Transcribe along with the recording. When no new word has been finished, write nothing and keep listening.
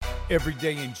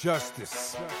Everyday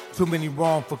injustice. Too many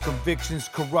wrongful convictions.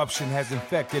 Corruption has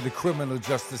infected the criminal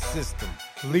justice system,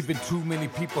 leaving too many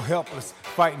people helpless,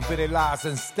 fighting for their lives.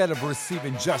 Instead of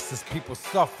receiving justice, people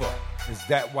suffer. Is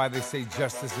that why they say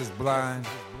justice is blind?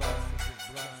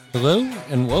 Hello,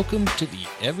 and welcome to the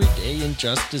Everyday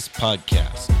Injustice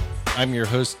Podcast. I'm your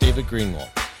host, David Greenwald.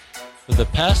 For the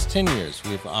past 10 years,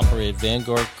 we have operated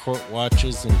Vanguard Court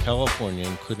Watches in California,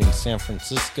 including San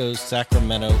Francisco,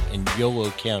 Sacramento, and Yolo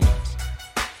counties.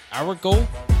 Our goal?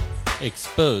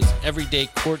 Expose everyday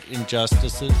court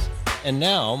injustices, and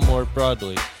now, more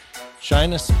broadly,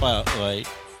 shine a spotlight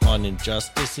on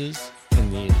injustices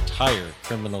in the entire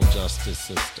criminal justice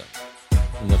system,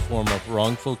 in the form of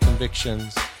wrongful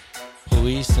convictions,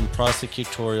 police and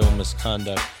prosecutorial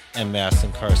misconduct, and mass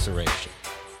incarceration.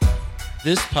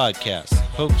 This podcast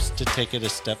hopes to take it a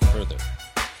step further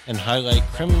and highlight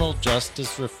criminal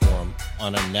justice reform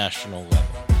on a national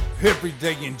level.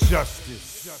 Everyday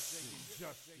injustice.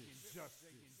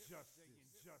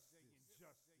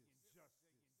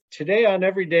 Today on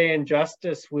Everyday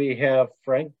Injustice, we have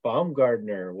Frank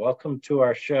Baumgardner. Welcome to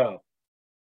our show.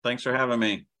 Thanks for having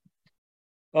me.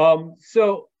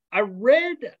 So I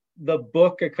read the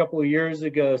book a couple of years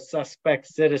ago, Suspect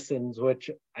Citizens,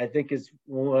 which I think is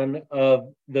one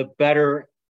of the better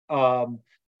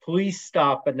police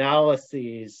stop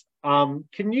analyses.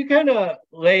 Can you kind of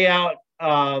lay out,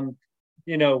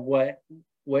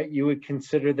 what you would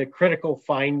consider the critical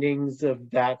findings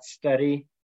of that study?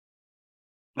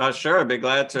 Sure, I'd be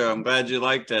glad to. I'm glad you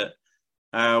liked it.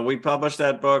 We published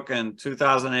that book in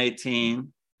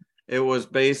 2018. It was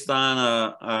based on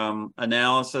a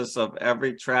analysis of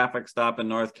every traffic stop in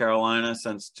North Carolina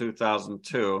since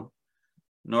 2002.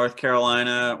 North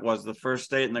Carolina was the first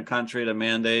state in the country to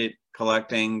mandate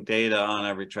collecting data on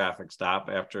every traffic stop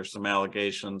after some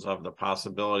allegations of the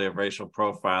possibility of racial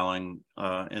profiling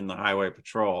in the highway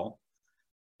patrol.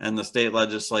 And the state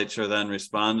legislature then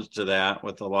responded to that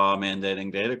with the law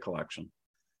mandating data collection.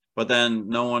 But then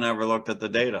no one ever looked at the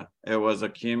data. It was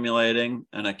accumulating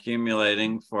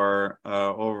for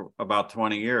over about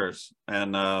 20 years.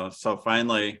 And so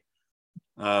finally,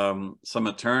 some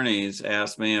attorneys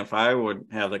asked me if I would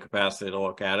have the capacity to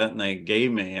look at it, and they gave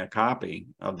me a copy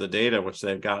of the data, which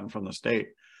they've gotten from the state.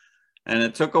 And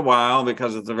it took a while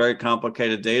because it's a very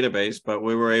complicated database, but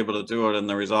we were able to do it. And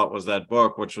the result was that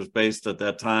book, which was based at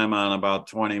that time on about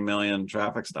 20 million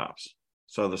traffic stops.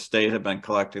 So the state had been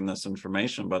collecting this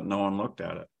information, but no one looked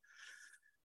at it.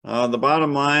 The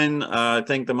bottom line, I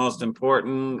think the most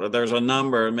important, there's a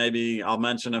number, maybe I'll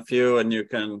mention a few and you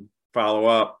can follow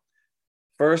up.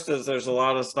 First is there's a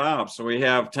lot of stops. So we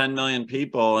have 10 million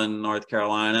people in North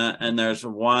Carolina, and there's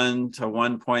 1 to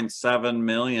 1.7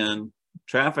 million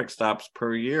traffic stops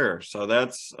per year. So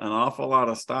that's an awful lot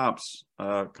of stops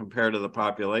compared to the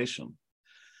population.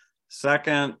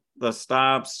 Second, the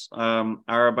stops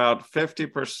are about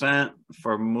 50%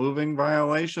 for moving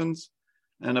violations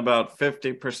and about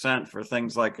 50% for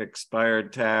things like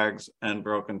expired tags and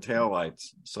broken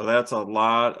taillights. So that's a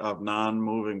lot of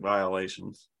non-moving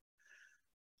violations.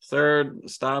 Third,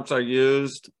 stops are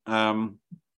used as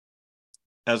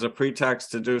a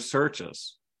pretext to do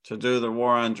searches, to do the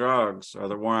war on drugs or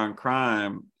the war on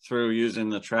crime through using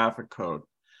the traffic code.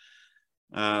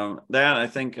 That I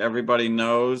think everybody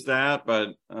knows that, but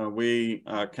we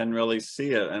can really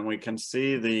see it, and we can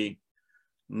see the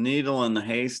needle in the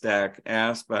haystack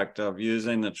aspect of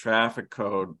using the traffic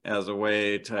code as a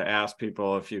way to ask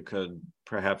people if you could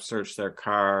perhaps search their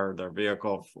car, their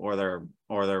vehicle, or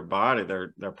their body,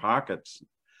 their pockets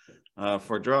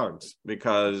for drugs,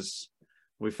 because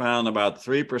we found about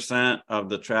 3% of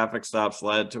the traffic stops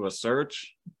led to a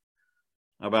search.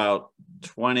 About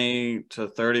 20 to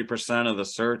 30% of the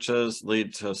searches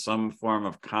lead to some form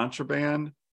of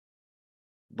contraband,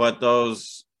 but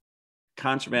those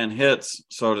contraband hits,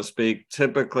 so to speak,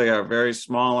 typically are very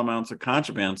small amounts of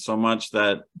contraband, so much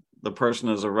that the person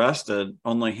is arrested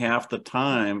only half the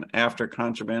time after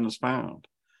contraband is found.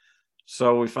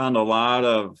 So we found a lot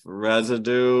of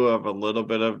residue of a little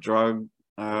bit of drug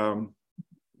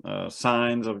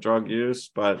signs of drug use,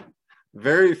 but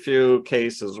very few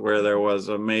cases where there was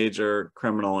a major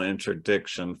criminal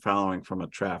interdiction following from a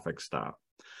traffic stop.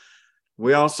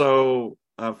 We also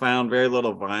found very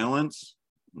little violence.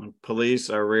 Police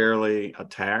are rarely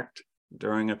attacked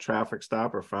during a traffic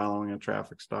stop or following a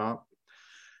traffic stop.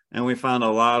 And we found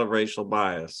a lot of racial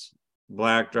bias.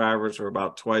 Black drivers were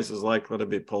about twice as likely to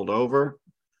be pulled over.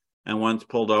 And once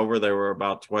pulled over, they were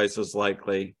about twice as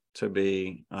likely to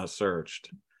be searched.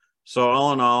 So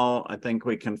all in all, I think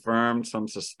we confirmed some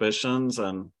suspicions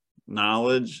and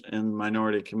knowledge in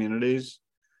minority communities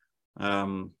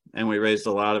And we raised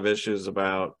a lot of issues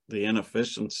about the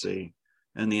inefficiency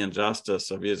and the injustice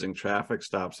of using traffic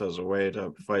stops as a way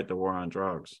to fight the war on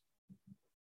drugs.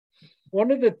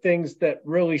 One of the things that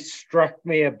really struck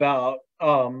me about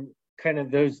kind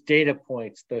of those data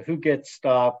points, the who gets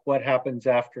stopped, what happens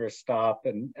after a stop,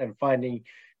 and finding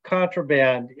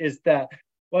contraband, is that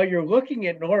while you're looking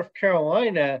at North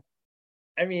Carolina,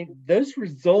 I mean, those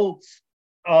results,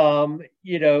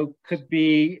 could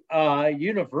be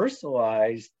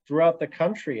universalized throughout the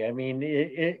country. I mean,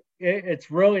 it's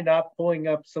really not pulling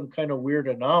up some kind of weird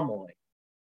anomaly.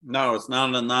 No, it's not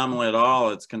an anomaly at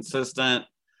all. It's consistent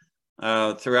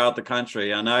throughout the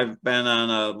country. And I've been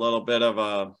on a little bit of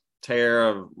a tear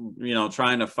of,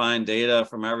 trying to find data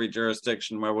from every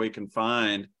jurisdiction where we can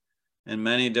find in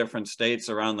many different states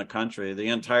around the country. The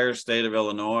entire state of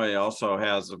Illinois also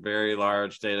has a very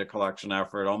large data collection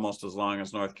effort, almost as long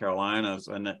as North Carolina's,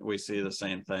 and we see the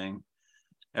same thing.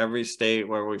 Every state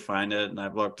where we find it, and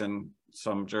I've looked in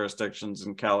some jurisdictions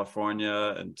in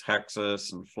California and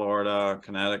Texas and Florida,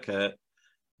 Connecticut,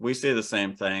 we see the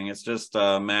same thing. It's just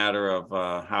a matter of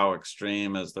how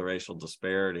extreme is the racial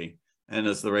disparity, and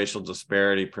is the racial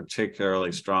disparity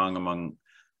particularly strong among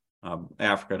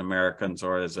African Americans,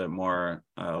 or is it more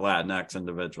Latinx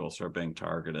individuals who are being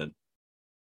targeted?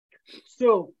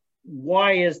 So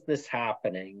why is this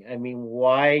happening? I mean,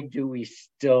 why do we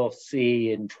still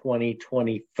see in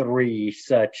 2023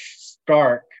 such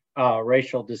stark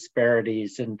racial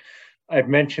disparities? And I've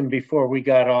mentioned before we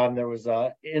got on, there was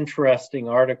an interesting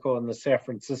article in the San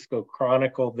Francisco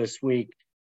Chronicle this week,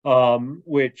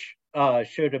 which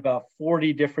showed about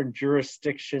 40 different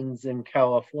jurisdictions in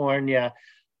California.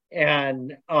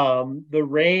 And the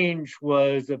range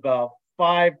was about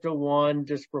 5-to-1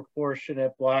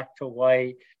 disproportionate Black to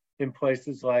white in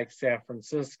places like San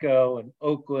Francisco and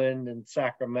Oakland and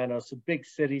Sacramento, so big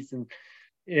cities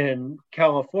in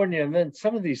California. And then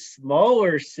some of these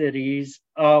smaller cities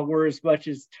were as much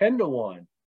as 10-to-1.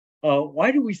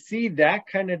 Why do we see that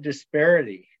kind of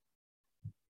disparity?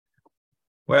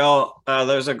 Well,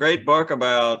 there's a great book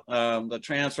about the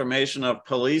transformation of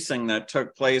policing that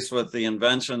took place with the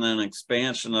invention and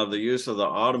expansion of the use of the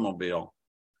automobile.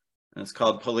 And it's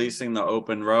called Policing the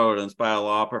Open Road. And it's by a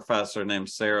law professor named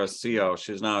Sarah Seo.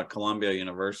 She's now at Columbia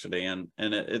University. And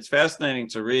it's fascinating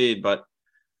to read. But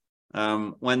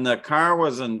when the car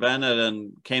was invented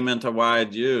and came into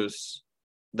wide use,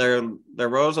 there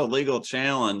rose a legal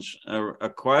challenge, a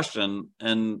question,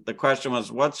 and the question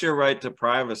was, what's your right to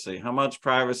privacy? How much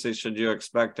privacy should you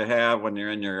expect to have when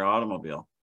you're in your automobile?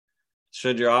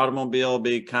 Should your automobile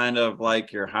be kind of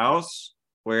like your house,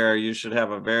 where you should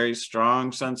have a very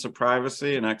strong sense of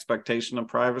privacy and expectation of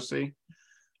privacy?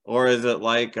 Or is it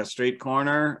like a street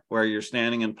corner where you're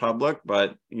standing in public,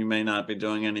 but you may not be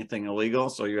doing anything illegal,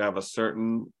 so you have a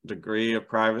certain degree of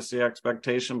privacy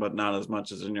expectation, but not as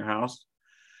much as in your house?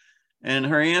 And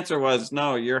her answer was,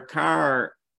 no, your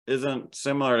car isn't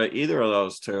similar to either of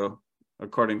those two,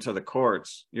 according to the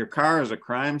courts. Your car is a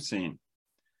crime scene.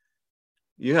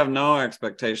 You have no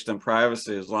expectation of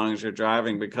privacy as long as you're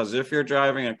driving, because if you're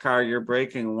driving a car, you're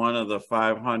breaking one of the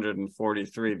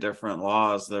 543 different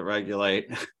laws that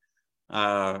regulate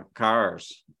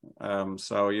cars.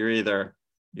 So you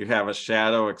have a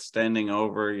shadow extending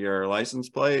over your license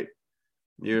plate.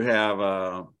 You have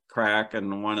a crack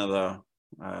in one of the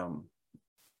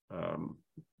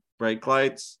brake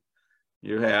lights.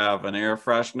 You have an air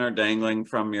freshener dangling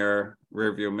from your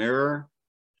rearview mirror.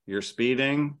 You're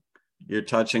speeding. You're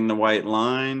touching the white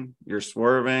line. You're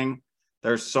swerving.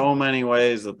 There's so many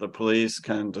ways that the police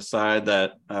can decide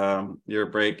that you're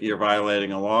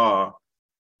violating a law.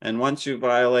 And once you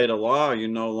violate a law, you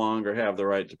no longer have the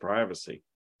right to privacy.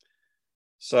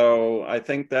 So I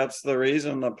think that's the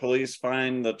reason the police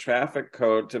find the traffic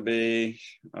code to be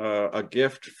a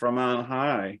gift from on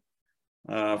high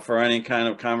for any kind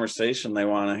of conversation they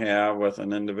want to have with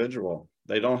an individual.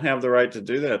 They don't have the right to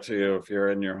do that to you if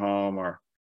you're in your home or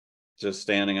just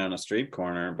standing on a street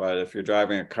corner. But if you're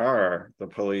driving a car, the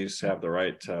police have the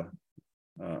right to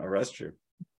arrest you.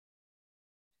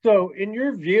 So in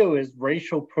your view, is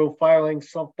racial profiling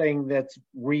something that's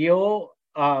real?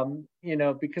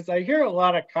 Because I hear a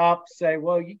lot of cops say,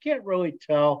 well, you can't really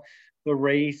tell the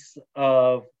race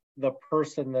of the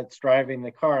person that's driving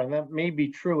the car. And that may be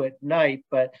true at night,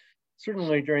 but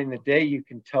certainly during the day, you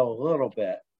can tell a little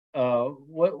bit.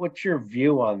 What's your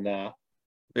view on that?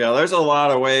 Yeah, there's a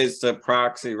lot of ways to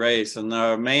proxy race. And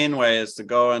the main way is to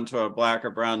go into a Black or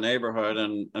brown neighborhood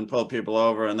and pull people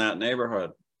over in that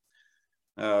neighborhood.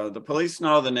 The police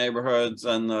know the neighborhoods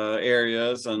and the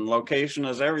areas, and location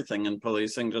is everything in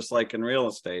policing, just like in real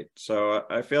estate. So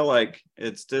I feel like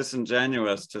it's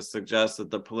disingenuous to suggest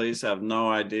that the police have no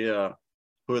idea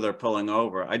who they're pulling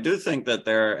over. I do think that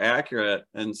they're accurate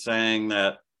in saying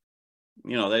that,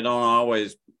 you know, they don't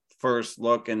always first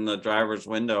look in the driver's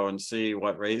window and see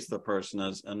what race the person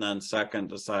is, and then second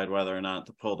decide whether or not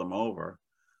to pull them over.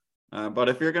 But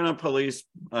if you're going to police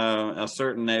a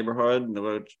certain neighborhood,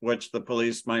 which the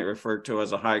police might refer to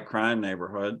as a high crime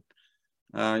neighborhood,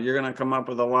 you're going to come up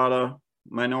with a lot of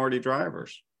minority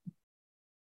drivers.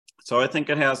 So I think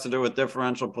it has to do with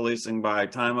differential policing by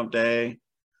time of day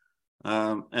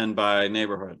and by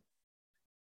neighborhood.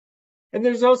 And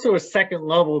there's also a second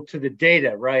level to the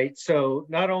data, right? So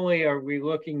not only are we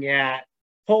looking at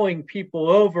pulling people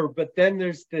over, but then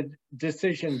there's the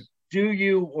decision, do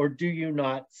you or do you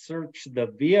not search the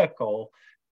vehicle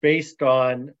based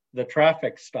on the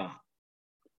traffic stop?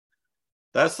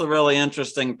 That's the really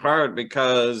interesting part,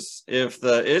 because if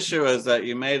the issue is that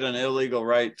you made an illegal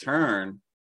right turn,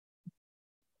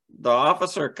 the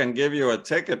officer can give you a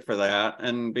ticket for that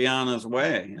and be on his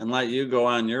way and let you go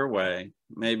on your way,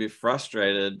 maybe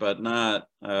frustrated, but not,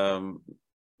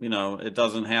 you know, it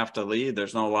doesn't have to lead.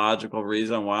 There's no logical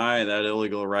reason why that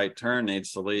illegal right turn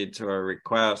needs to lead to a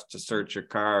request to search your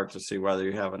car to see whether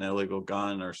you have an illegal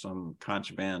gun or some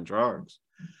contraband drugs.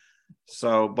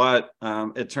 So, but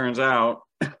it turns out,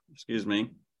 excuse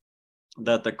me,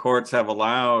 that the courts have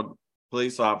allowed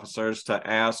police officers to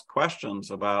ask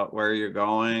questions about where you're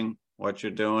going, what you're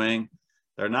doing.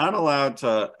 They're not allowed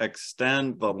to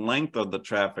extend the length of the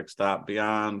traffic stop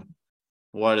beyond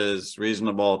what is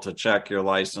reasonable to check your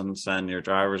license and your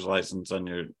driver's license and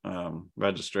your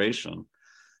registration.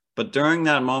 But during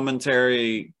that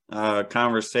momentary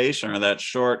conversation, or that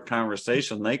short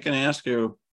conversation, they can ask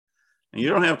you, and you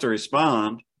don't have to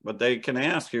respond, but they can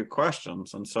ask you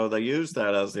questions. And so they use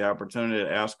that as the opportunity to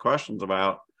ask questions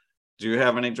about, do you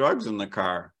have any drugs in the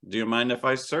car? Do you mind if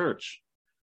I search?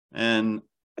 And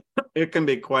it can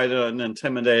be quite an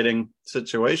intimidating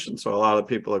situation. So a lot of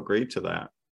people agree to that.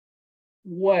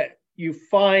 What you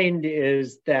find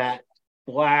is that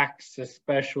Blacks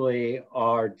especially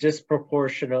are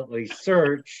disproportionately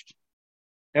searched.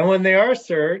 And when they are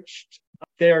searched,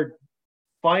 they're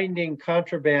finding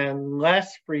contraband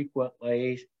less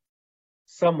frequently,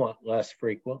 somewhat less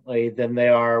frequently than they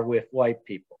are with white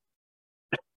people.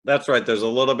 That's right. There's a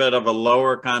little bit of a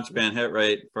lower contraband hit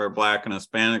rate for Black and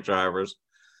Hispanic drivers,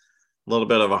 a little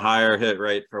bit of a higher hit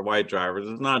rate for white drivers.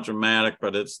 It's not dramatic,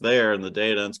 but it's there in the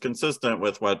data. It's consistent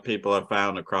with what people have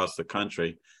found across the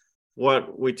country.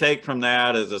 What we take from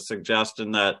that is a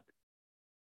suggestion that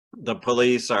the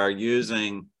police are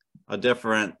using a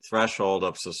different threshold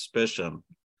of suspicion.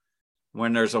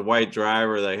 When there's a white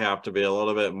driver, they have to be a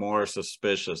little bit more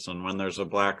suspicious. And when there's a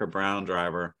Black or brown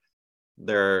driver,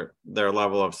 their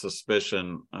level of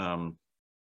suspicion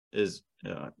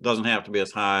doesn't have to be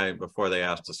as high before they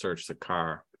ask to search the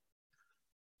car.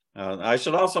 I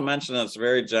should also mention that it's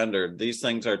very gendered. These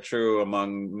things are true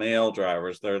among male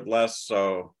drivers. They're less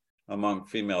so among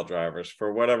female drivers.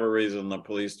 For whatever reason, the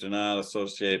police do not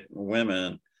associate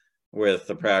women with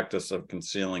the practice of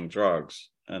concealing drugs.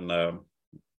 And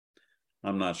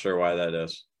I'm not sure why that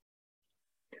is.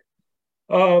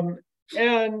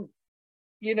 And,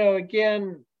 you know,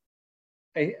 again,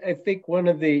 I think one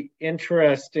of the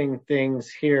interesting things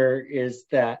here is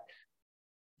that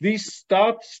these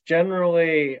stops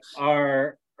generally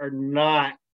are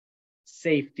not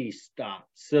safety stops.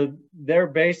 So they're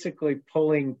basically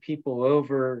pulling people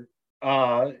over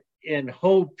in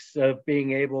hopes of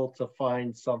being able to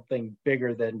find something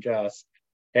bigger than just,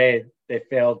 hey, they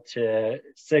failed to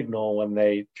signal when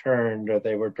they turned, or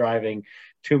they were driving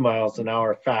 2 miles an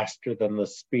hour faster than the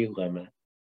speed limit.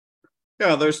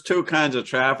 Yeah, there's two kinds of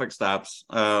traffic stops,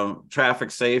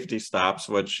 traffic safety stops,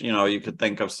 which, you know, you could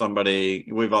think of somebody,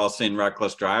 we've all seen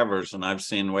reckless drivers, and I've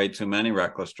seen way too many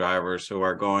reckless drivers who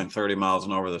are going 30 miles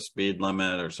an hour over the speed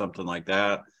limit or something like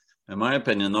that. In my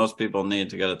opinion, those people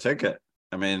need to get a ticket.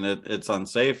 I mean, it's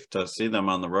unsafe to see them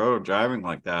on the road driving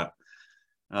like that.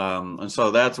 And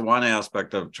so that's one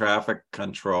aspect of traffic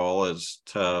control, is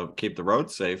to keep the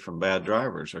road safe from bad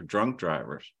drivers or drunk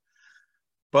drivers.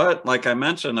 But like I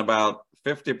mentioned, about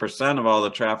 50% of all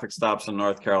the traffic stops in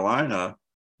North Carolina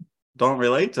don't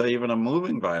relate to even a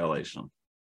moving violation.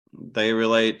 They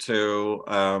relate to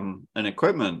an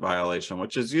equipment violation,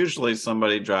 which is usually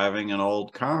somebody driving an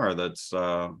old car that's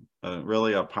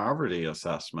really a poverty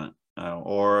assessment,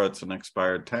 or it's an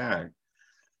expired tag.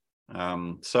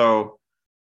 So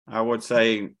I would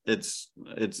say it's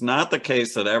not the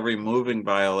case that every moving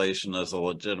violation is a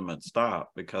legitimate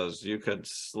stop, because you could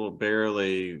still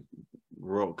barely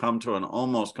come to an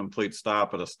almost complete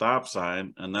stop at a stop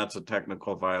sign, and that's a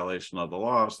technical violation of the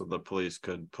law, so the police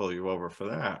could pull you over for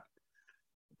that.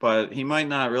 But he might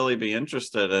not really be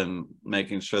interested in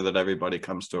making sure that everybody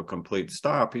comes to a complete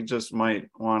stop. He just might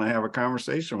want to have a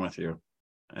conversation with you,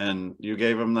 and you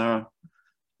gave him the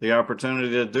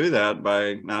opportunity to do that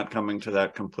by not coming to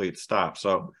that complete stop.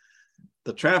 So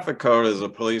the traffic code is a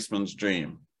policeman's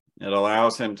dream. It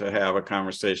allows him to have a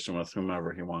conversation with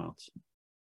whomever he wants.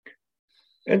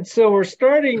 And so we're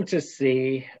starting to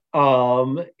see,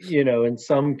 in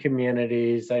some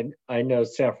communities, I know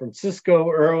San Francisco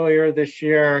earlier this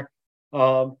year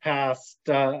passed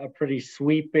a pretty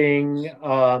sweeping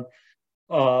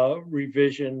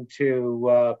revision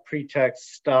to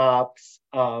pretext stops.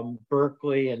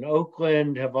 Berkeley and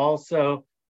Oakland have also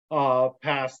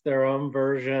passed their own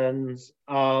versions,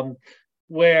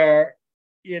 where,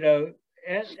 and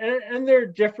there are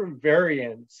different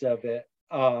variants of it.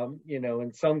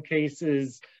 In some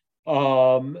cases,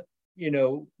 what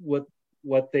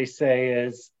they say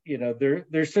is,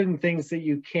 there's certain things that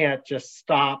you can't just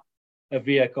stop a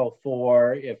vehicle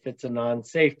for if it's a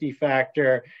non-safety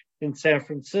factor. In San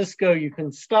Francisco, you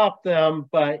can stop them,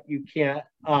 but you can't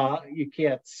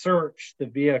search the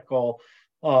vehicle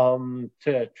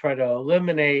to try to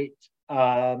eliminate,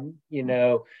 the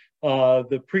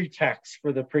pretext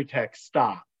for the pretext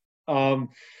stop.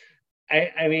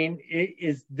 I mean,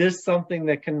 is this something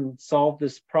that can solve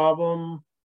this problem?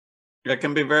 It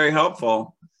can be very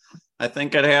helpful. I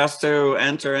think it has to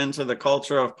enter into the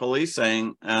culture of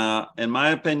policing. In my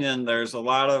opinion, there's a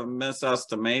lot of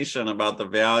misestimation about the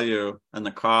value and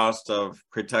the cost of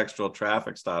pretextual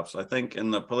traffic stops. I think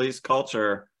in the police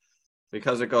culture,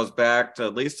 because it goes back to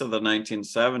at least to the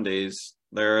 1970s,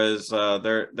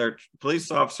 their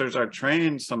police officers are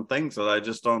trained some things that I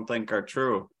just don't think are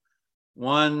true.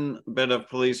 One bit of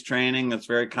police training that's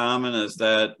very common is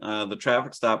that the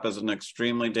traffic stop is an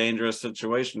extremely dangerous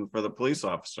situation for the police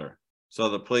officer. So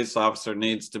the police officer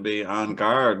needs to be on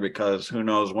guard, because who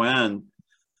knows when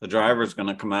the driver's going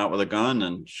to come out with a gun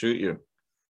and shoot you.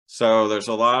 So there's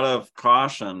a lot of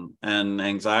caution and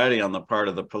anxiety on the part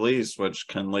of the police, which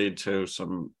can lead to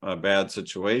some bad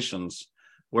situations.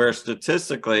 Where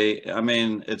statistically, I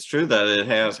mean, it's true that it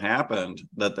has happened,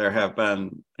 that there have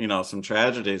been, some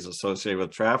tragedies associated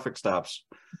with traffic stops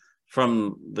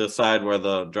from the side where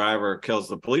the driver kills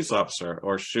the police officer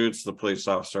or shoots the police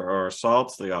officer or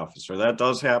assaults the officer. That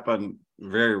does happen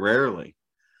very rarely.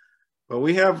 But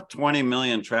we have 20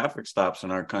 million traffic stops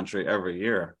in our country every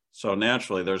year. So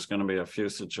naturally, there's going to be a few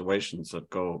situations that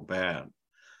go bad.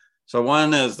 So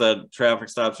one is that traffic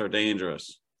stops are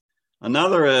dangerous.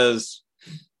 Another is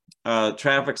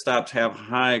traffic stops have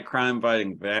high crime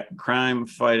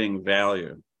fighting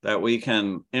value, that we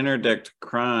can interdict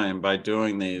crime by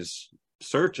doing these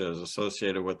searches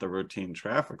associated with the routine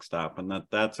traffic stop, and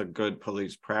that's a good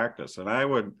police practice. And I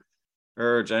would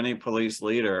urge any police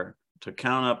leader to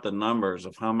count up the numbers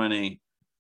of how many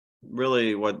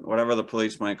really whatever the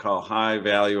police might call high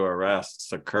value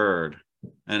arrests occurred,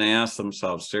 and ask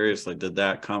themselves seriously, did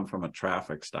that come from a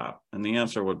traffic stop? And the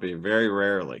answer would be very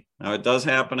rarely. Now, it does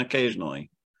happen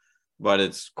occasionally, but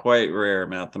it's quite rare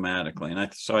mathematically.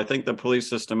 And so I think the police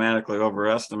systematically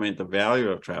overestimate the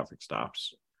value of traffic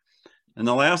stops. And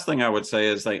the last thing I would say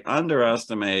is they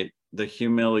underestimate the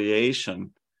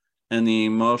humiliation and the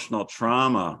emotional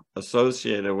trauma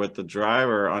associated with the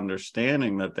driver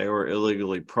understanding that they were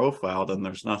illegally profiled and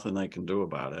there's nothing they can do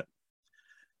about it.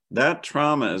 That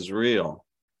trauma is real,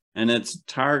 and it's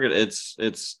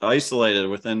isolated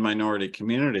within minority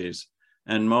communities,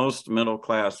 and most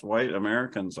middle-class white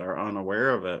Americans are unaware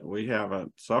of it. We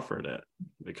haven't suffered it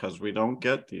because we don't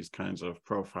get these kinds of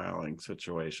profiling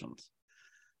situations.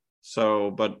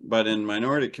 So, but in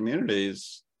minority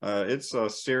communities, it's a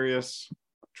serious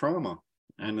trauma,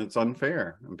 and it's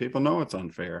unfair, and people know it's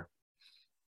unfair.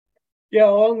 Yeah,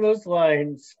 along those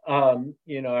lines, I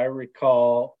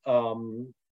recall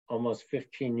almost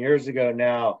 15 years ago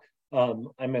now,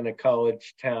 I'm in a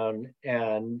college town,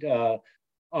 and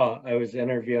I was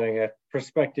interviewing a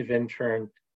prospective intern.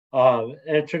 And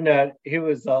it turned out he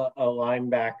was a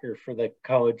linebacker for the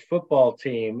college football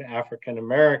team, African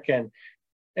American.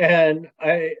 And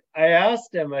I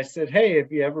asked him, I said, hey,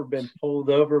 have you ever been pulled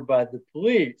over by the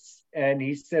police? And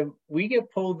he said, we get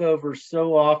pulled over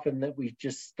so often that we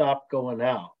just stopped going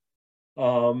out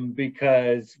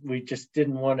because we just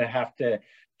didn't want to have to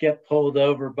get pulled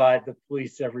over by the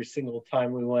police every single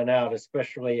time we went out,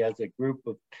 especially as a group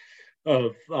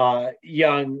of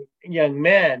young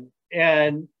men.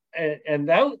 and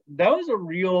that was a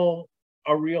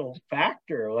real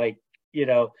factor. Like, you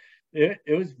know,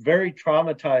 it was very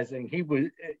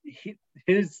traumatizing.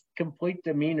 His complete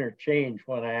demeanor changed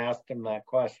when I asked him that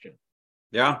question.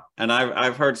 Yeah, and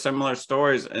I've heard similar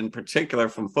stories, in particular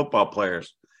from football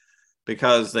players,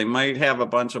 because they might have a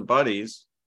bunch of buddies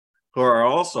who are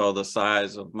also the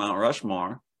size of Mount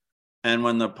Rushmore, and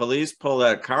when the police pull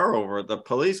that car over, the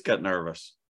police get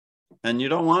nervous. And you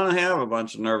don't want to have a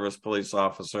bunch of nervous police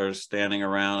officers standing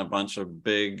around a bunch of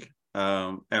big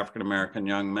African-American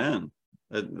young men.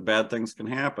 Bad things can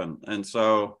happen. And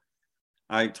so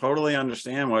I totally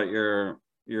understand what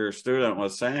your student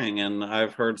was saying. And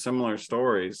I've heard similar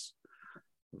stories,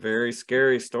 very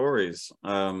scary stories.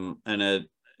 And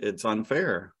it's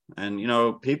unfair. And, you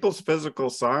know, people's physical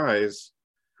size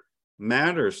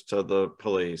matters to the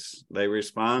police. They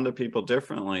respond to people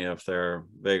differently if they're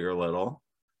big or little,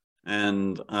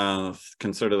 and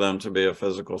consider them to be a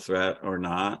physical threat or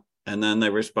not. And then they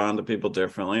respond to people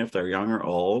differently if they're young or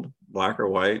old, black or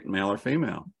white, male or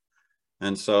female.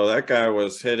 And so that guy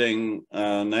was hitting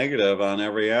negative on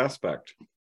every aspect.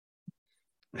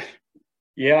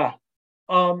 Yeah.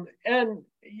 And,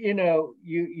 you know,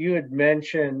 you had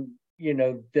mentioned, you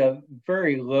know, the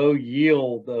very low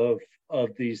yield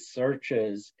of these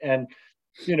searches. And,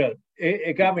 you know,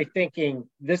 it got me thinking,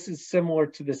 this is similar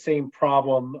to the same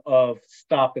problem of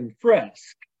stop and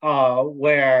frisk,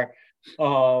 where,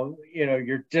 you know,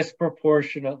 you're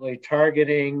disproportionately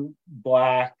targeting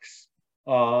Blacks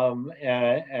and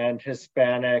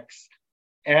Hispanics.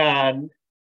 And,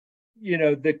 you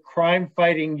know, the crime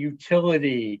fighting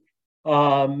utility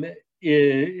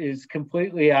is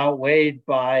completely outweighed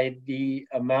by the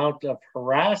amount of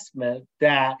harassment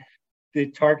that the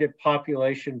target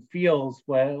population feels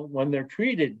when they're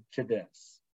treated to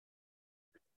this.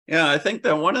 Yeah, I think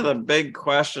that one of the big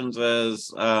questions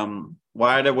is,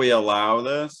 why do we allow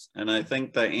this? And I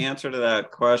think the answer to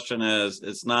that question is,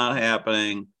 it's not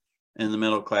happening in the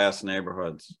middle class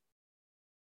neighborhoods.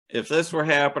 If this were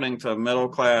happening to middle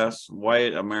class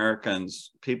white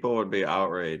Americans, people would be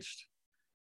outraged.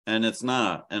 And it's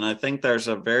not. And I think there's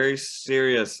a very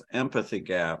serious empathy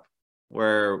gap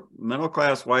where middle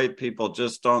class white people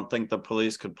just don't think the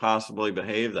police could possibly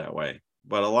behave that way.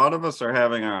 But a lot of us are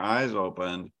having our eyes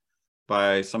opened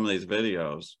by some of these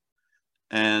videos.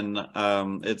 And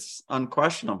it's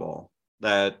unquestionable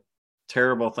that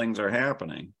terrible things are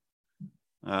happening.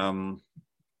 And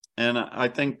I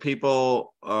think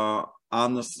people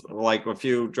on this, like if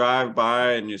you drive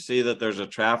by and you see that there's a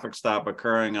traffic stop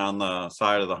occurring on the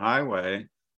side of the highway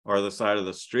or the side of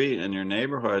the street in your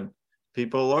neighborhood,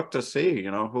 people look to see,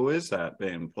 you know, who is that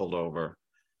being pulled over?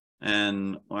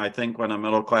 And I think when a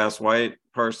middle-class white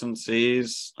person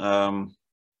sees a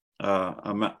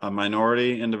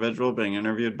minority individual being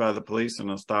interviewed by the police in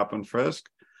a stop and frisk,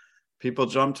 people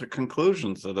jump to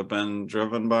conclusions that have been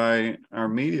driven by our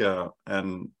media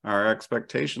and our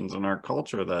expectations and our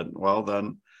culture that, well,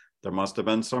 then there must have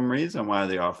been some reason why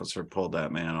the officer pulled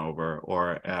that man over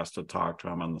or asked to talk to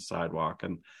him on the sidewalk.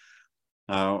 And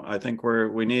I think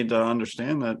we need to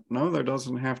understand that, no, there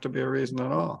doesn't have to be a reason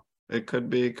at all. It could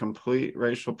be complete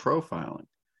racial profiling.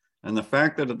 And the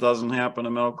fact that it doesn't happen to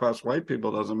middle-class white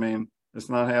people doesn't mean it's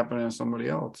not happening to somebody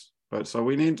else. But so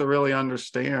we need to really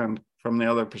understand from the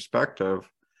other perspective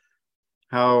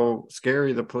how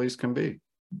scary the police can be.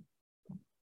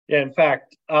 Yeah, in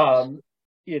fact,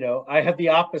 you know, I have the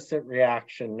opposite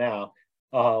reaction now.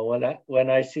 When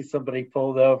I see somebody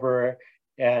pulled over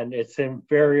and it's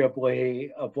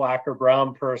invariably a Black or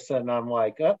brown person, I'm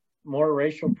like, oh, more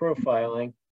racial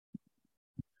profiling.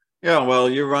 Yeah, well,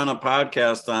 you run a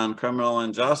podcast on criminal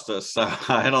injustice, so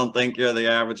I don't think you're the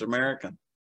average American.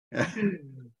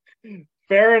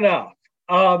 Fair enough.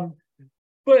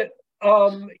 But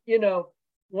you know,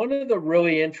 one of the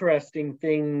really interesting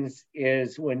things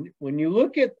is when you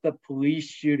look at the police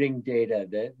shooting data,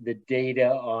 the data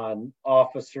on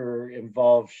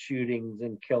officer-involved shootings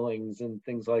and killings and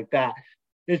things like that,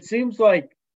 it seems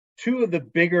like two of the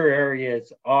bigger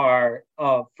areas are,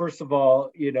 first of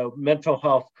all, you know, mental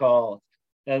health calls,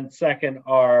 and second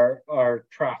are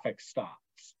traffic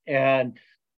stops. And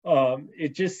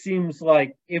it just seems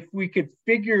like if we could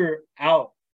figure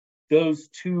out those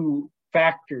two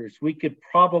factors, we could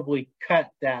probably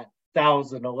cut that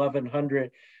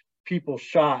 1,100 people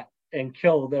shot and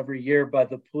killed every year by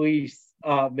the police,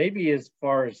 maybe as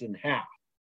far as in half.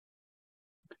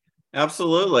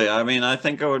 Absolutely. I mean, I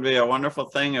think it would be a wonderful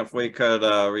thing if we could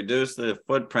reduce the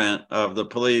footprint of the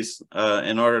police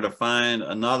in order to find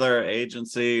another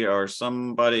agency or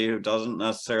somebody who doesn't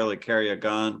necessarily carry a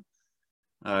gun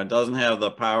doesn't have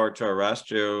the power to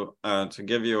arrest you, to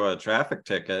give you a traffic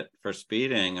ticket for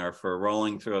speeding or for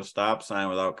rolling through a stop sign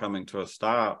without coming to a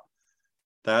stop.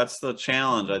 That's the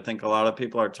challenge. I think a lot of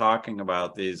people are talking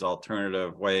about these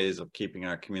alternative ways of keeping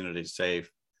our community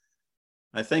safe.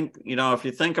 I think, if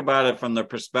you think about it from the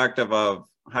perspective of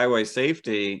highway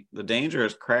safety, the danger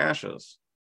is crashes.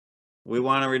 We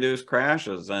want to reduce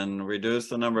crashes and reduce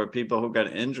the number of people who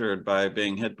get injured by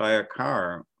being hit by a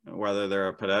car, whether they're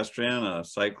a pedestrian, a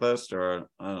cyclist, or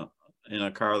in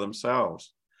a car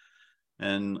themselves.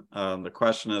 And the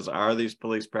question is, are these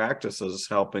police practices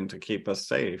helping to keep us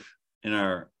safe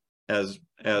in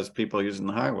as people using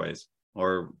the highways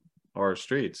or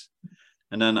streets?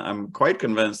 And then I'm quite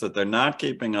convinced that they're not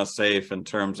keeping us safe in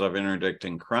terms of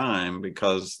interdicting crime,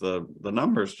 because the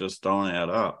numbers just don't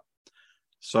add up.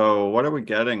 So what are we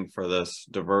getting for this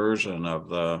diversion of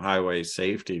the highway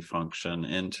safety function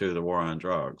into the war on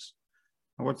drugs?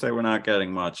 I would say we're not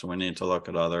getting much, and we need to look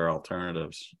at other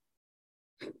alternatives.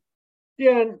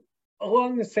 Yeah, and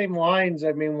along the same lines,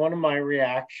 I mean, one of my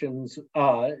reactions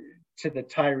to the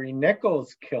Tyre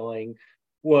Nichols killing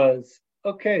was,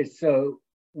 okay, so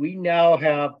we now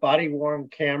have body-worn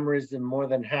cameras in more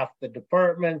than half the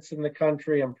departments in the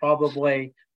country, and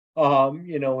probably,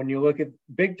 when you look at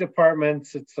big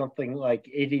departments, it's something like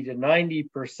 80 to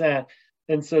 90%.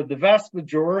 And so the vast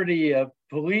majority of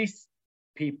police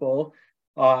people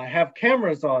have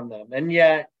cameras on them. And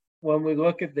yet, when we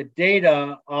look at the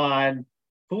data on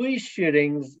police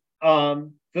shootings,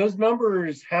 those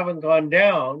numbers haven't gone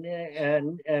down,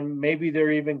 and maybe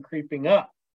they're even creeping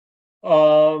up.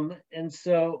 And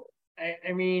so,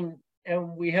 I mean,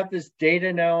 and we have this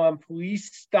data now on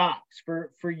police stops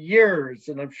for years,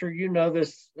 and I'm sure you know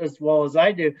this as well as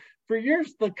I do. For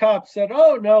years, the cops said,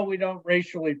 "Oh no, we don't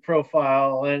racially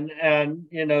profile," and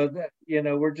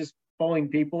we're just pulling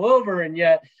people over. And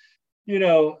yet,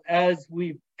 as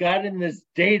we've gotten this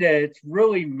data, it's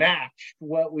really matched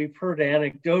what we've heard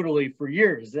anecdotally for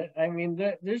years. I mean,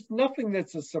 there's nothing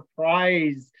that's a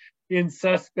surprise in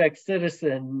suspect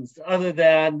citizens, other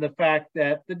than the fact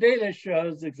that the data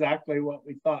shows exactly what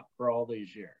we thought for all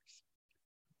these years.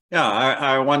 Yeah,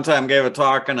 I one time gave a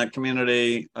talk in a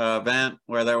community event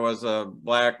where there was a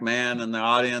Black man in the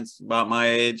audience about my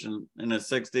age and in his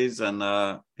 60s.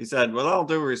 And he said, "With all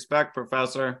due respect,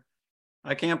 Professor,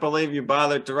 I can't believe you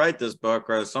bothered to write this book,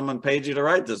 or someone paid you to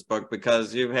write this book,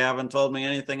 because you haven't told me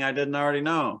anything I didn't already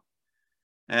know."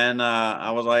 And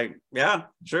I was like, yeah,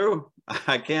 true.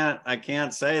 I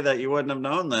can't say that you wouldn't have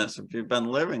known this if you've been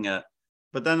living it.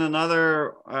 But then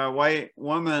another white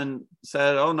woman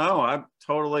said, "Oh no, I'm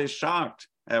totally shocked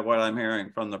at what I'm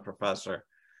hearing from the professor."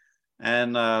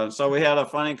 And so we had a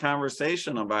funny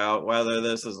conversation about whether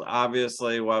this is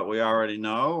obviously what we already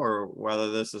know, or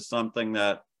whether this is something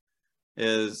that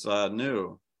is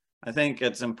new. I think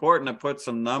it's important to put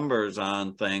some numbers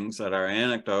on things that are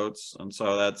anecdotes. And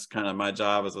so that's kind of my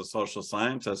job as a social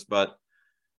scientist. But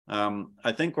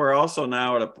I think we're also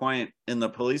now at a point in the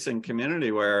policing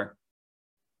community where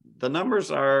the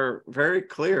numbers are very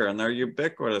clear and they're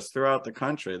ubiquitous throughout the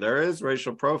country. There is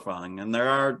racial profiling, and there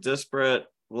are disparate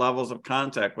levels of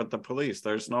contact with the police.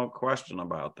 There's no question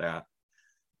about that.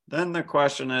 Then the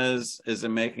question is it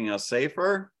making us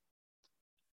safer?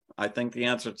 I think the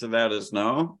answer to that is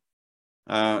no.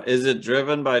 Is it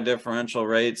driven by differential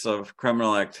rates of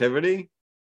criminal activity?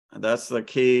 That's the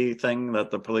key thing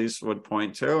that the police would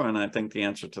point to, and I think the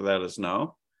answer to that is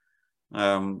no.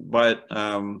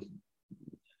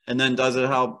 And then does it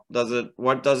help?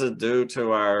 What does it do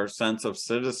to our sense of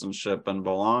citizenship and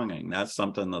belonging? That's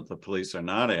something that the police are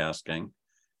not asking.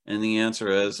 And the answer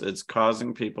is it's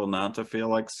causing people not to feel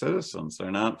like citizens.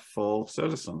 They're not full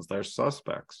citizens, they're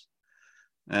suspects.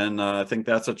 And I think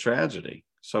that's a tragedy.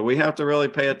 So we have to really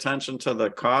pay attention to the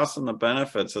costs and the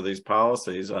benefits of these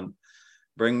policies, and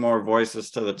bring more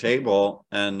voices to the table,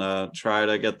 and try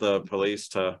to get the police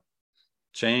to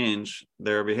change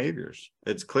their behaviors.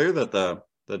 It's clear that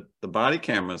the body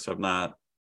cameras have not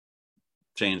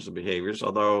changed the behaviors,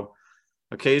 although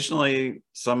occasionally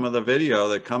some of the video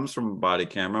that comes from a body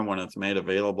camera, when it's made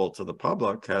available to the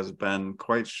public, has been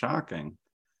quite shocking,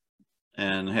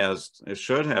 and it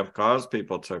should have caused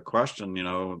people to question,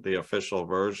 the official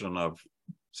version of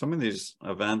some of these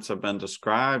events. Have been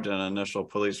described in initial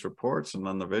police reports, and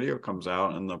then the video comes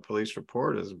out and the police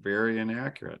report is very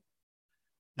inaccurate,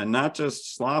 and not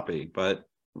just sloppy, but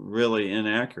really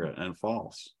inaccurate and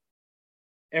false.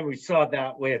 And we saw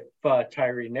that with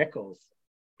Tyre Nichols.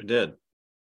 We did.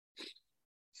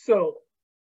 So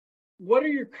what are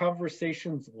your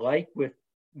conversations like with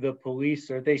the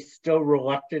police? Are they still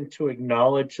reluctant to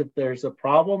acknowledge that there's a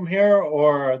problem here,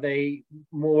 or are they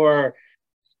more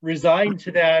resigned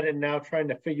to that and now trying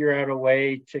to figure out a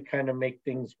way to kind of make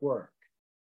things work?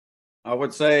 I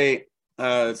would say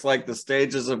it's like the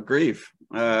stages of grief.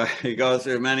 You go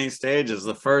through many stages.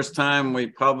 The first time we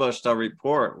published a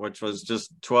report, which was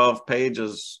just 12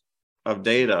 pages of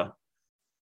data,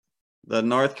 the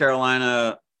North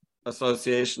Carolina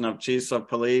Association of Chiefs of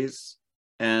Police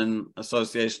and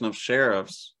Association of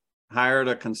Sheriffs hired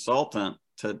a consultant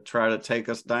to try to take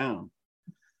us down.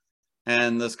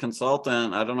 And this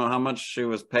consultant, I don't know how much she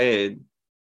was paid.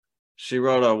 She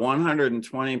wrote a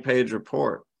 120-page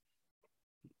report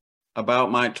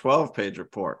about my 12-page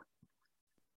report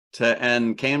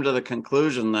and came to the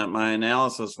conclusion that my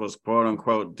analysis was quote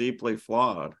unquote deeply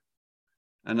flawed.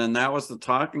 And then that was the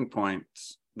talking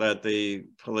points that the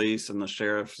police and the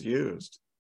sheriffs used.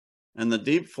 And the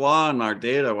deep flaw in our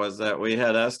data was that we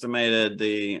had estimated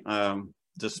the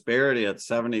disparity at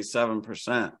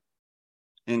 77%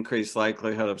 increased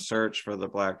likelihood of search for the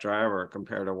black driver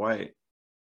compared to white.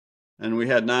 And we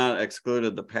had not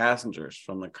excluded the passengers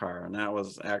from the car, and that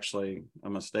was actually a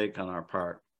mistake on our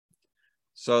part.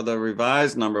 So the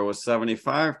revised number was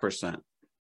 75%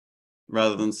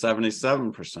 rather than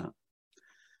 77%.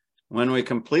 When we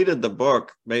completed the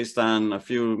book, based on a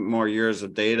few more years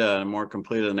of data and a more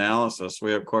complete analysis,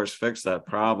 we of course fixed that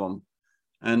problem.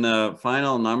 And the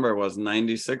final number was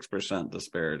 96%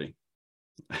 disparity.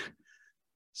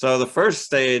 So the first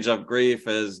stage of grief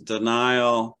is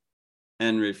denial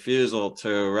and refusal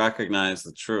to recognize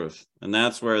the truth. And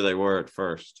that's where they were at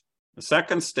first. The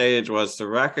second stage was to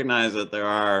recognize that there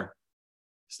are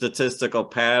statistical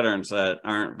patterns that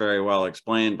aren't very well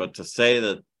explained, but to say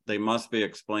that they must be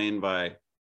explained by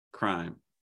crime.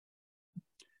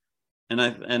 And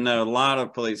a lot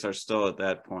of police are still at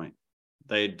that point.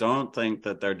 They don't think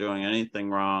that they're doing anything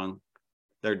wrong.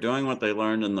 They're doing what they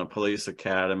learned in the police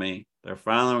academy. They're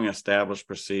following established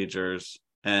procedures.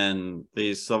 And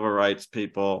these civil rights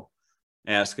people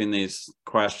asking these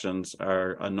questions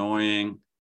are annoying,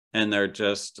 and they're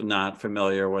just not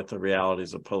familiar with the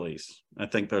realities of police. I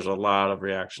think there's a lot of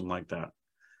reaction like that.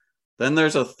 Then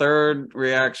there's a third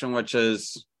reaction, which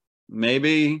is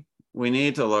maybe we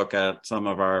need to look at some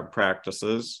of our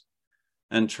practices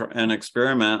and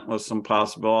experiment with some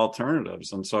possible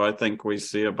alternatives. And so I think we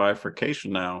see a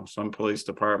bifurcation now. Some police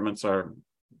departments are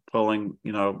pulling,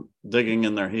 digging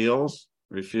in their heels,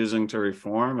 refusing to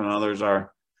reform, and others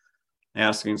are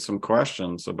asking some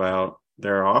questions about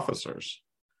their officers.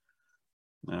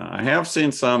 I have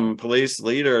seen some police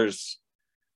leaders,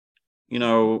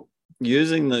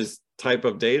 using this type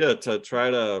of data to try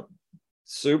to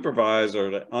supervise or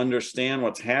to understand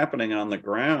what's happening on the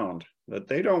ground, that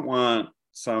they don't want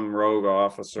some rogue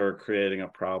officer creating a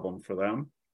problem for them.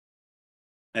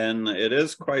 And it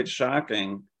is quite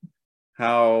shocking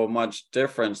how much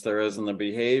difference there is in the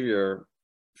behavior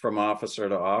from officer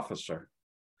to officer.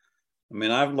 I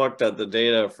mean, I've looked at the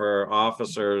data for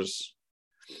officers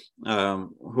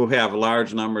who have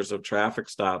large numbers of traffic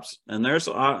stops,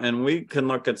 and we can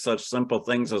look at such simple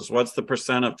things as what's the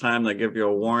percent of time they give you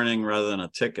a warning rather than a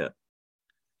ticket,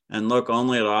 and look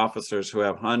only at officers who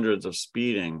have hundreds of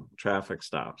speeding traffic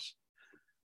stops.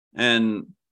 And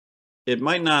it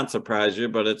might not surprise you,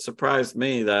 but it surprised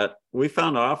me that we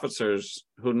found officers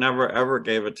who never ever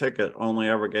gave a ticket, only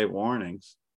ever gave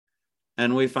warnings.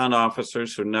 And we found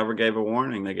officers who never gave a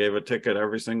warning. They gave a ticket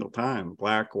every single time.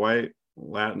 Black, white,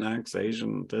 Latinx,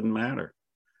 Asian, didn't matter.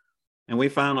 And we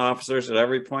found officers at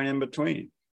every point in between.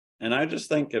 And I just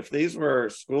think if these were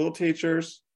school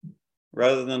teachers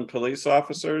rather than police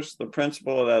officers, the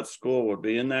principal of that school would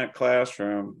be in that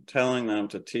classroom telling them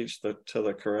to teach to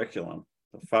the curriculum,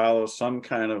 to follow some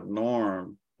kind of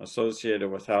norm associated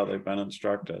with how they've been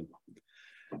instructed.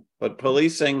 But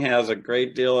policing has a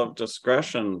great deal of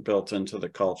discretion built into the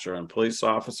culture, and police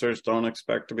officers don't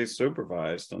expect to be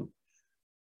supervised. And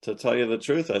to tell you the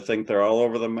truth, I think they're all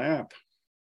over the map.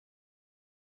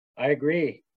 I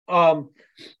agree. So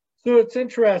it's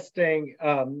interesting.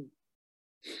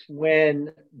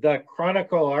 When the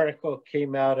Chronicle article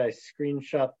came out, I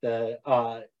screenshot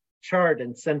the chart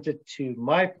and sent it to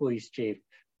my police chief,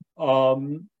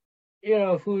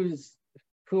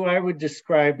 who I would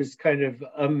describe as kind of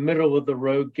a middle of the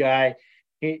road guy.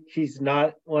 He's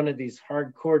not one of these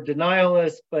hardcore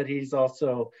denialists, but he's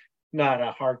also not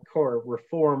a hardcore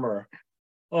reformer.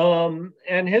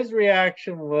 And his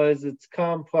reaction was it's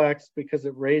complex because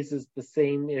it raises the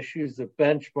same issues of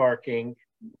benchmarking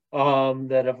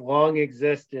that have long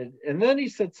existed. And then he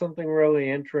said something really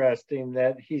interesting,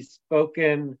 that he's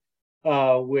spoken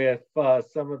with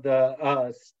some of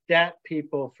the stat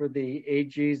people for the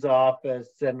AG's office,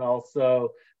 and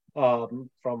also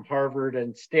from Harvard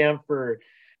and Stanford.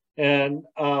 And,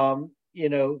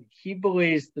 he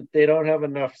believes that they don't have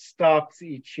enough stops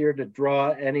each year to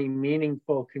draw any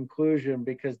meaningful conclusion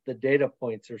because the data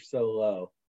points are so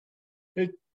low.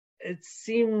 It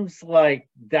seems like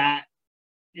that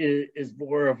is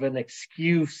more of an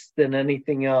excuse than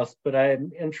anything else, but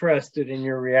I'm interested in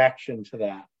your reaction to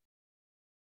that.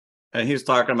 And he's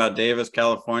talking about Davis,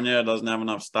 California doesn't have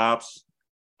enough stops.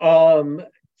 To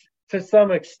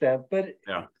some extent, but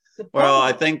yeah. Well,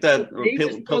 I think that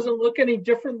Davis doesn't look any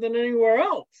different than anywhere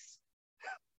else.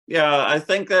 Yeah, I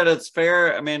think that it's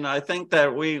fair. I mean, I think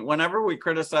that whenever we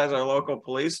criticize our local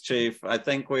police chief, I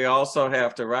think we also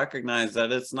have to recognize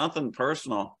that it's nothing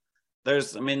personal.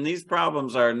 These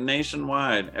problems are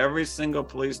nationwide. Every single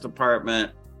police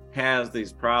department has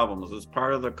these problems. It's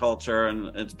part of the culture,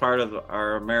 and it's part of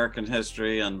our American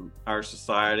history and our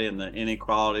society, and the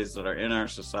inequalities that are in our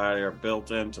society are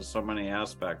built into so many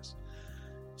aspects.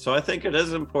 So I think it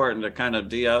is important to kind of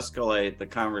de-escalate the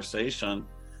conversation,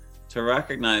 to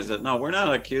recognize that, no, we're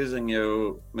not accusing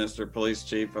you, Mr. Police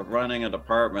Chief, of running a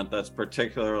department that's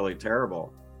particularly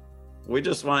terrible. We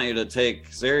just want you to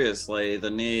take seriously the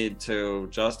need to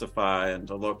justify and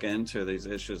to look into these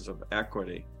issues of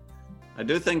equity. I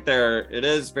do think it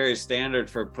is very standard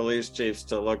for police chiefs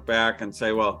to look back and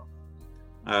say, well,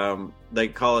 they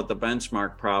call it the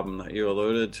benchmark problem that you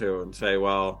alluded to, and say,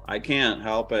 well, I can't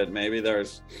help it. Maybe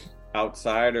there's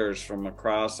outsiders from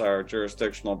across our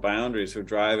jurisdictional boundaries who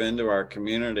drive into our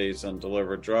communities and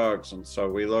deliver drugs. And so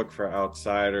we look for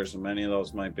outsiders, and many of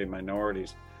those might be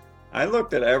minorities. I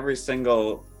looked at every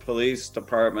single police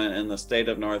department in the state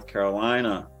of North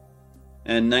Carolina,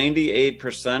 and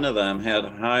 98% of them had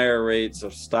higher rates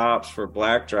of stops for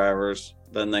Black drivers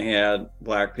than they had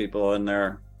Black people in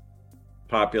their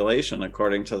population,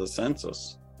 according to the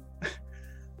census.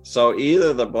 So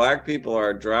either the Black people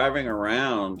are driving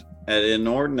around at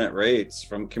inordinate rates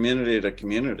from community to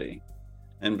community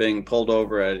and being pulled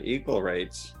over at equal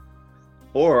rates,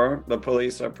 or the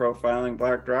police are profiling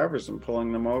Black drivers and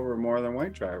pulling them over more than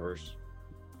white drivers.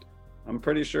 I'm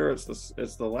pretty sure it's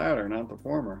the latter, not the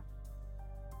former.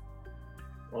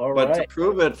 All but right. To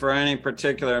prove it for any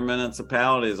particular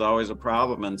municipality is always a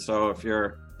problem. And so if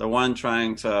you're the one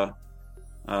trying to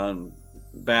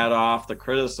bat off the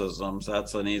criticisms,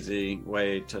 that's an easy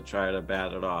way to try to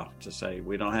bat it off, to say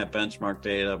we don't have benchmark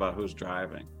data about who's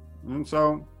driving. And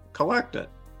so collect it.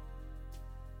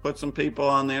 Put some people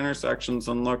on the intersections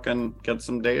and look and get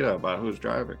some data about who's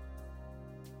driving.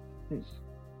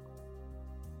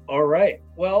 All right.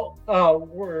 Well,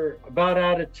 we're about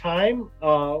out of time.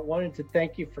 Wanted to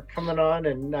thank you for coming on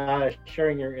and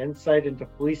sharing your insight into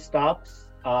police stops.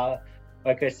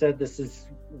 Like I said, this is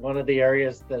one of the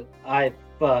areas that I've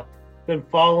been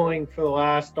following for the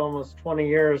last almost 20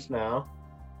 years now.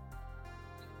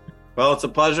 Well, it's a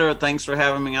pleasure. Thanks for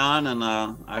having me on. And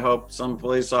I hope some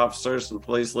police officers and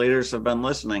police leaders have been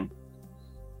listening.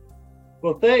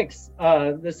 Well, thanks.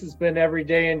 This has been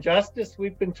Everyday Injustice.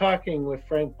 We've been talking with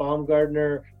Frank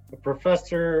Baumgardner, a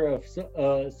professor of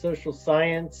social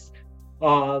science,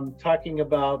 talking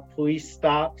about police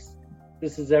stops.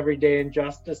 This is Everyday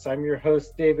Injustice. I'm your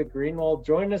host, David Greenwald.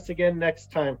 Join us again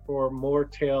next time for more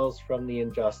tales from the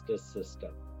injustice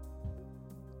system.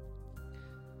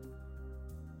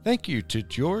 Thank you to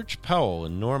George Powell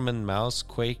and Norman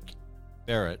Mousequake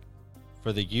Barrett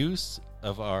for the use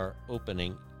of our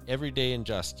opening, Everyday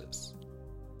Injustice.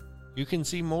 You can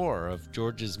see more of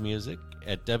George's music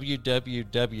at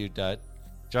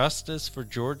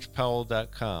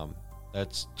www.justiceforgeorgepowell.com.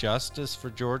 That's Justice for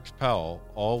George Powell,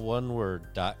 all one word,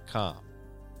 .com.